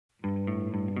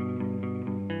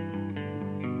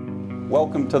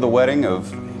Welcome to the wedding of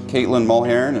Caitlyn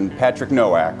Mulhern and Patrick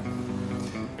Nowak.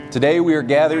 Today we are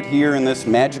gathered here in this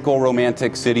magical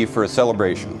romantic city for a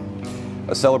celebration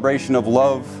of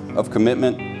love, of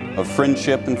commitment, of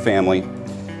friendship and family,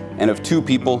 and of two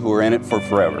people who are in it for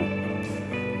forever.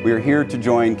 We are here to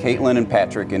join Caitlyn and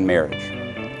Patrick in marriage.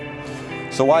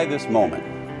 So why this moment?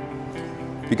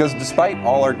 Because despite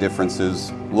all our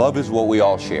differences, love is what we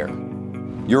all share.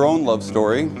 Your own love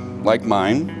story, like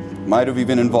mine, might have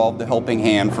even involved a helping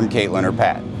hand from Caitlyn or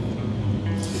Pat.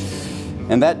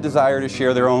 And that desire to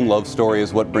share their own love story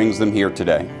is what brings them here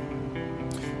today.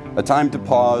 A time to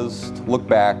pause, to look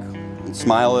back, and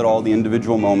smile at all the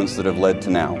individual moments that have led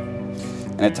to now.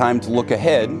 And a time to look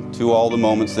ahead to all the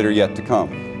moments that are yet to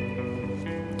come.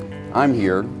 I'm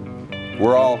here,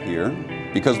 we're all here,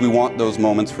 because we want those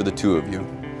moments for the two of you.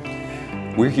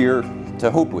 We're here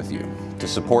to hope with you, to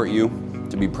support you,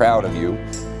 to be proud of you,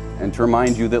 and to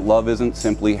remind you that love isn't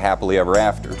simply happily ever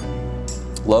after.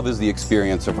 Love is the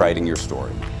experience of writing your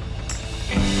story.